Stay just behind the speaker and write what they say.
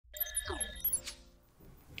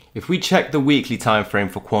If we check the weekly time frame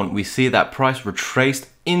for Quant, we see that price retraced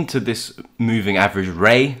into this moving average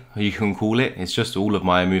ray, you can call it. It's just all of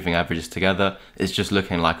my moving averages together. It's just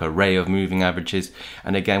looking like a ray of moving averages.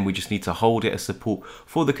 And again, we just need to hold it as support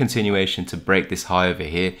for the continuation to break this high over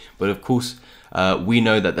here. But of course, we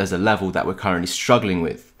know that there's a level that we're currently struggling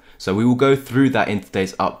with. So we will go through that in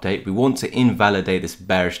today's update. We want to invalidate this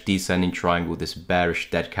bearish descending triangle, this bearish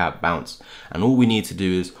dead cat bounce. And all we need to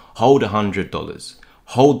do is hold $100.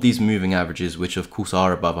 Hold these moving averages, which of course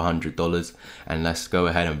are above $100, and let's go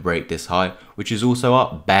ahead and break this high, which is also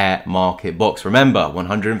our bear market box. Remember,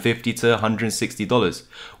 $150 to $160.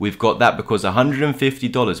 We've got that because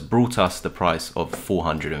 $150 brought us the price of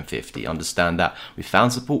 $450. Understand that? We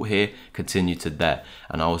found support here, continue to there.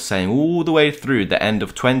 And I was saying all the way through the end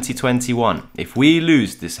of 2021, if we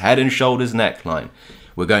lose this head and shoulders neckline,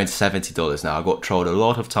 we're going to $70 now. I got trolled a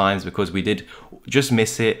lot of times because we did just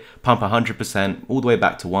miss it, pump 100% all the way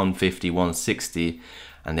back to 150, 160.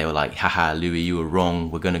 And they were like, haha, Louis, you were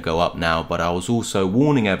wrong. We're going to go up now. But I was also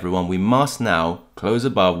warning everyone, we must now close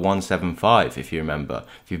above 175, if you remember,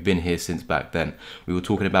 if you've been here since back then. We were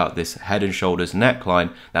talking about this head and shoulders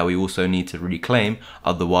neckline that we also need to reclaim.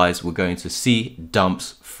 Otherwise, we're going to see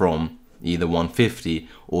dumps from either 150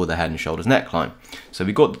 or the head and shoulders neckline. So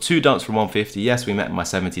we got the two dumps from 150. Yes, we met my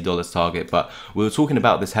 $70 target, but we were talking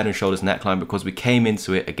about this head and shoulders neckline because we came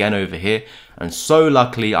into it again over here. And so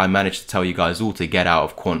luckily, I managed to tell you guys all to get out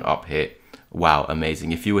of Quant up here. Wow,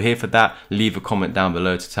 amazing. If you were here for that, leave a comment down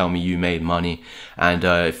below to tell me you made money. And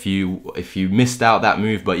if you missed out that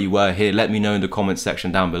move, but you were here, let me know in the comment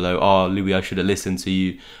section down below. Oh, Louis, I should have listened to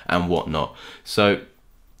you and whatnot. So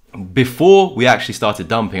before we actually started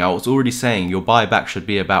dumping, I was already saying your buyback should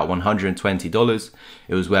be about $120.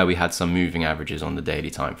 It was where we had some moving averages on the daily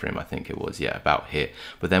time frame. I think it was, yeah, about here.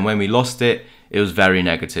 But then when we lost it, it was very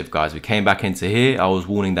negative, guys. We came back into here. I was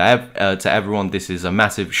warning that to everyone, this is a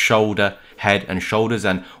massive shoulder, head and shoulders.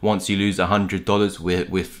 And once you lose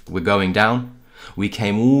 $100, we're going down. We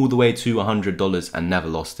came all the way to $100 and never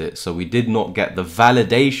lost it. So we did not get the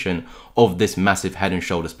validation of this massive head and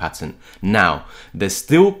shoulders pattern. Now, there's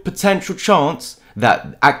still potential chance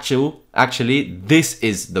that actually this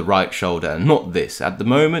is the right shoulder and not this. At the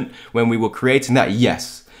moment, when we were creating that,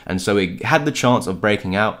 yes. And so it had the chance of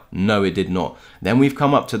breaking out. No, it did not. Then we've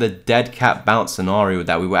come up to the dead cat bounce scenario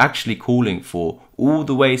that we were actually calling for all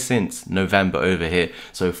the way since November over here.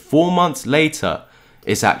 So 4 months later,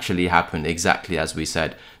 it's actually happened exactly as we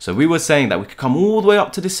said. So we were saying that we could come all the way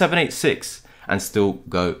up to the 786 and still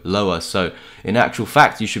go lower. So in actual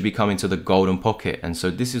fact, you should be coming to the golden pocket. And so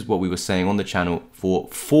this is what we were saying on the channel for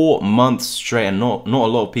 4 months straight. And not a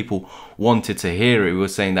lot of people wanted to hear it. We were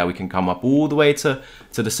saying that we can come up all the way to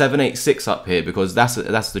the 786 up here because that's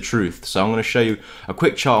the truth. So I'm going to show you a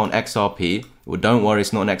quick chart on XRP. Well, don't worry,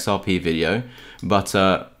 it's not an XRP video. But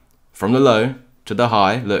from the low to the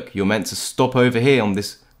high, look, you're meant to stop over here on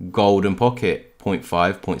this golden pocket,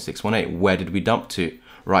 0.5, 0.618. Where did we dump to?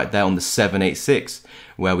 Right there on the 786,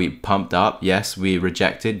 where we pumped up. Yes, we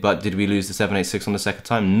rejected, but did we lose the 786 on the second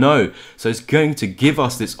time? No. So it's going to give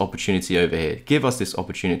us this opportunity over here, give us this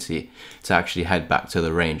opportunity to actually head back to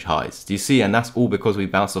the range highs. Do you see? And that's all because we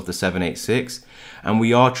bounced off the 786 and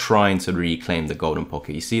we are trying to reclaim the golden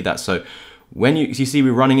pocket. You see that? So when you see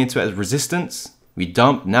we're running into it as resistance, we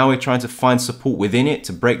dump. Now we're trying to find support within it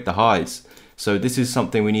to break the highs. So this is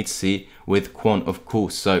something we need to see with Quant, of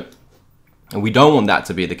course. So and we don't want that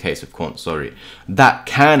to be the case with Quant, sorry. That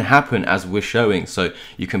can happen as we're showing. So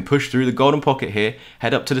you can push through the golden pocket here,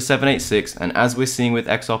 head up to the 786, and as we're seeing with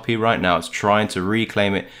XRP right now, it's trying to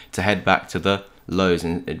reclaim it to head back to the lows.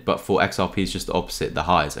 But for XRP, it's just the opposite, the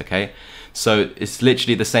highs, okay? So it's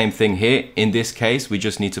literally the same thing here. In this case, we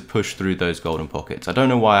just need to push through those golden pockets. I don't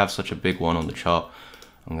know why I have such a big one on the chart.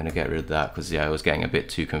 I'm going to get rid of that because, yeah, it was getting a bit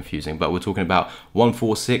too confusing. But we're talking about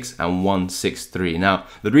 146 and 163. Now,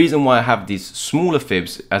 the reason why I have these smaller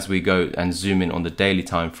fibs as we go and zoom in on the daily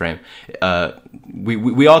time frame,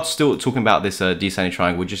 we are still talking about this descending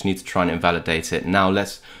triangle. We just need to try and invalidate it. Now,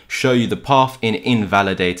 let's show you the path in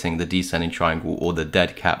invalidating the descending triangle or the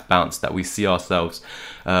dead cat bounce that we see ourselves,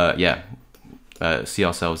 see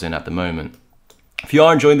ourselves in at the moment. If you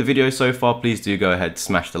are enjoying the video so far, please do go ahead,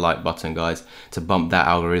 smash the like button, guys, to bump that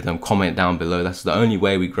algorithm. Comment down below. That's the only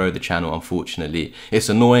way we grow the channel, unfortunately. It's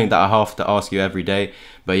annoying that I have to ask you every day,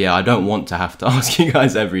 But yeah, I don't want to have to ask you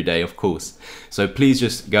guys every day, of course. So please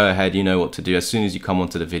just go ahead, you know what to do. As soon as you come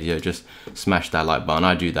onto the video, just smash that like button.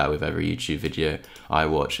 I do that with every YouTube video I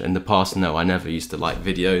watch. In the past, no, I never used to like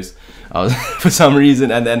videos for some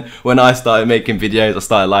reason. And then when I started making videos, I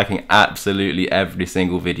started liking absolutely every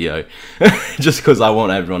single video just because I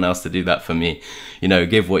want everyone else to do that for me. You know,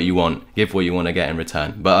 give what you want to get in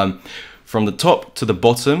return. But from the top to the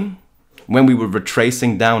bottom, when we were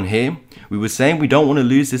retracing down here, we were saying we don't want to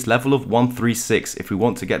lose this level of 136 if we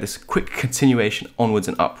want to get this quick continuation onwards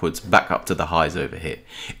and upwards back up to the highs over here.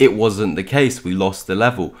 It wasn't the case. We lost the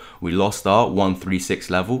level. We lost our 136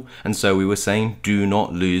 level. And so we were saying do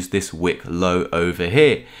not lose this wick low over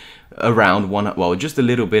here. Around just a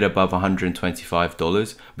little bit above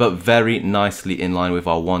 $125, but very nicely in line with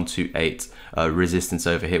our 128 resistance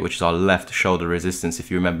over here, which is our left shoulder resistance, if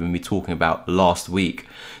you remember me talking about last week.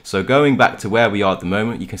 So going back to where we are at the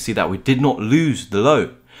moment, you can see that we did not lose the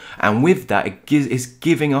low. And with that, it's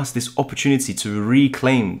giving us this opportunity to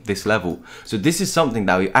reclaim this level. So this is something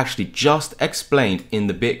that we actually just explained in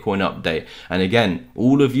the Bitcoin update. And again,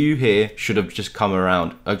 all of you here should have just come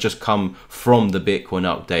from the Bitcoin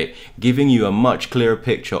update, giving you a much clearer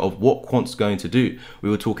picture of what Quant's going to do. We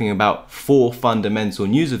were talking about 4 fundamental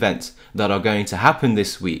news events that are going to happen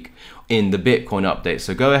this week in the Bitcoin update.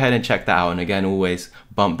 So go ahead and check that out. And again, always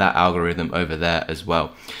bump that algorithm over there as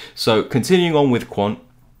well. So continuing on with Quant,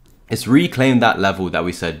 it's reclaimed that level that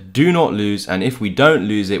we said do not lose, and if we don't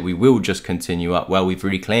lose it, we will just continue up. Well, we've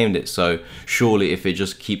reclaimed it, so surely if it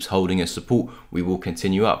just keeps holding a support, we will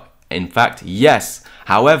continue up. In fact, yes.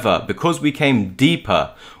 However, because we came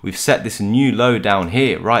deeper, we've set this new low down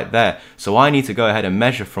here, right there. So I need to go ahead and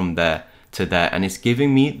measure from there to there, and it's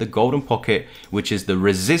giving me the golden pocket, which is the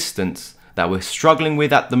resistance that we're struggling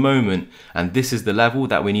with at the moment. And this is the level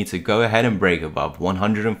that we need to go ahead and break above,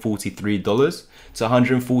 $143 to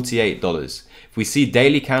 $148. If we see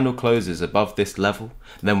daily candle closes above this level,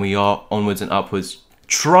 then we are onwards and upwards,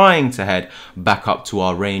 trying to head back up to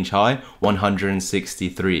our range high,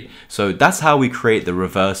 163. So that's how we create the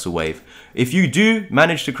reversal wave. If you do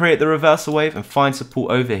manage to create the reversal wave and find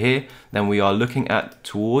support over here, then we are looking at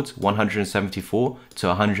towards $174 to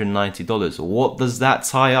 $190. What does that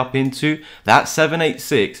tie up into? That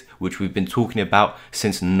 786, which we've been talking about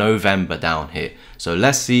since November down here. So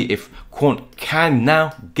let's see if Quant can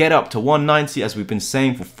now get up to 190, as we've been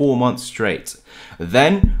saying for 4 months straight.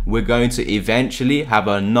 Then we're going to eventually have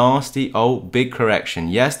a nasty old big correction.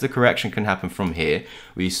 Yes, the correction can happen from here.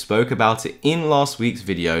 We spoke about it in last week's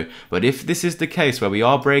video, but if this is the case where we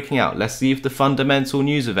are breaking out, let's see if the fundamental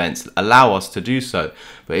news events allow us to do so.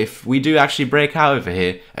 But if we do actually break out over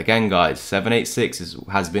here, again guys, 786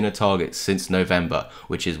 has been a target since November,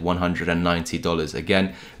 which is $190.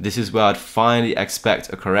 Again, this is where I'd finally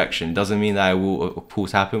expect a correction. Doesn't mean that it will of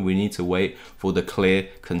course happen. We need to wait for the clear,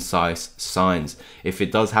 concise signs. If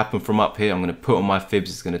it does happen from up here, I'm going to put on my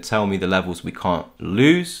fibs. It's going to tell me the levels we can't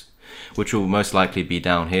lose, which will most likely be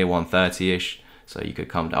down here, 130-ish. So you could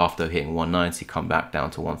come after hitting 190, come back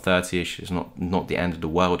down to 130-ish. It's not the end of the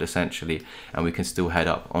world, essentially, and we can still head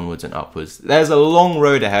up onwards and upwards. There's a long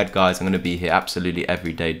road ahead, guys. I'm going to be here absolutely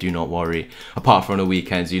every day. Do not worry. Apart from the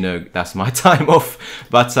weekends, you know, that's my time off.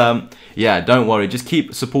 But yeah, don't worry. Just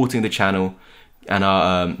keep supporting the channel.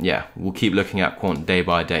 And yeah, we'll keep looking at Quant day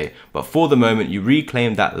by day. But for the moment, you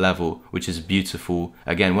reclaim that level, which is beautiful.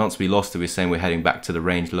 Again, once we lost it, we're saying we're heading back to the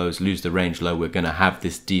range lows. Lose the range low, we're going to have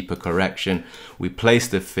this deeper correction. We placed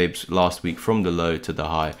the fibs last week from the low to the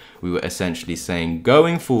high. We were essentially saying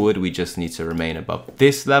going forward, we just need to remain above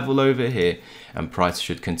this level over here, and price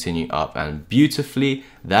should continue up. And beautifully,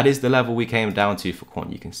 that is the level we came down to for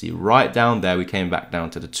Quant. You can see right down there, we came back down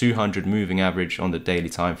to the 200 moving average on the daily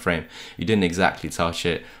time frame. You didn't exactly touch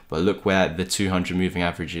it, but look where the 200 moving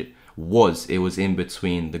average it was in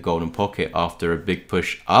between the golden pocket. After a big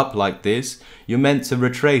push up like this, you're meant to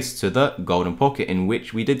retrace to the golden pocket, in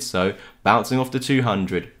which we did so, bouncing off the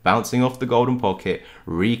 200, bouncing off the golden pocket,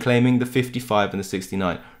 reclaiming the 55 and the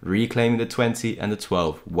 69, reclaiming the 20 and the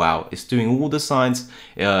 12. Wow, it's doing all the signs,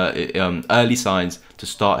 early signs to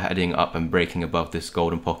start heading up and breaking above this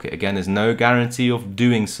golden pocket. Again, there's no guarantee of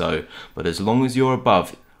doing so, but as long as you're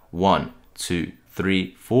above 1, 2,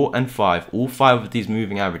 3, 4 and 5, all 5 of these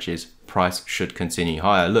moving averages, price should continue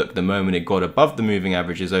higher. Look, the moment it got above the moving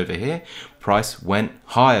averages over here, price went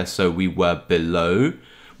higher. So we were below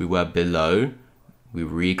We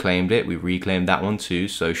reclaimed it, we reclaimed that one too,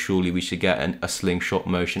 so surely we should get a slingshot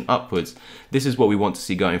motion upwards. This is what we want to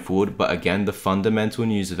see going forward, but again, the fundamental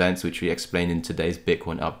news events, which we explained in today's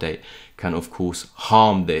Bitcoin update, can of course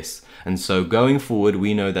harm this. And so going forward,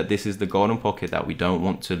 we know that this is the golden pocket that we don't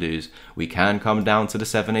want to lose. We can come down to the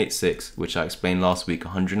 786, which I explained last week,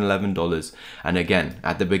 $111. And again,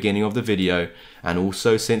 at the beginning of the video, and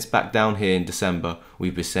also since back down here in December,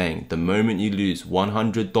 we've been saying the moment you lose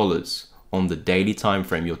 $100 on the daily time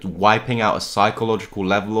frame, you're wiping out a psychological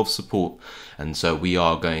level of support, and so we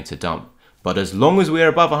are going to dump. But as long as we're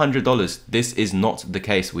above $100, this is not the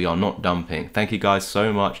case. We are not dumping. Thank you guys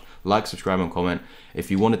so much. Like, subscribe, and comment. If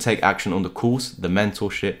you want to take action on the course, the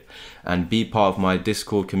mentorship, and be part of my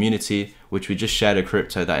Discord community, which we just shared a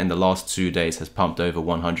crypto that in the last 2 days has pumped over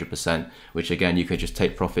 100%, which again, you could just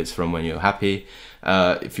take profits from when you're happy.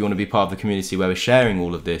 If you want to be part of the community where we're sharing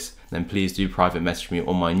all of this, then please do private message me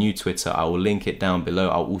on my new Twitter. I will link it down below.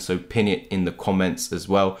 I'll also pin it in the comments as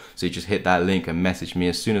well. So you just hit that link and message me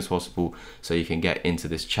as soon as possible so you can get into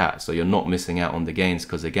this chat. So you're not missing out on the gains,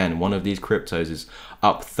 because again, one of these cryptos is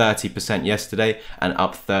up 30% yesterday and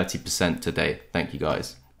up 30% today. Thank you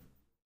guys.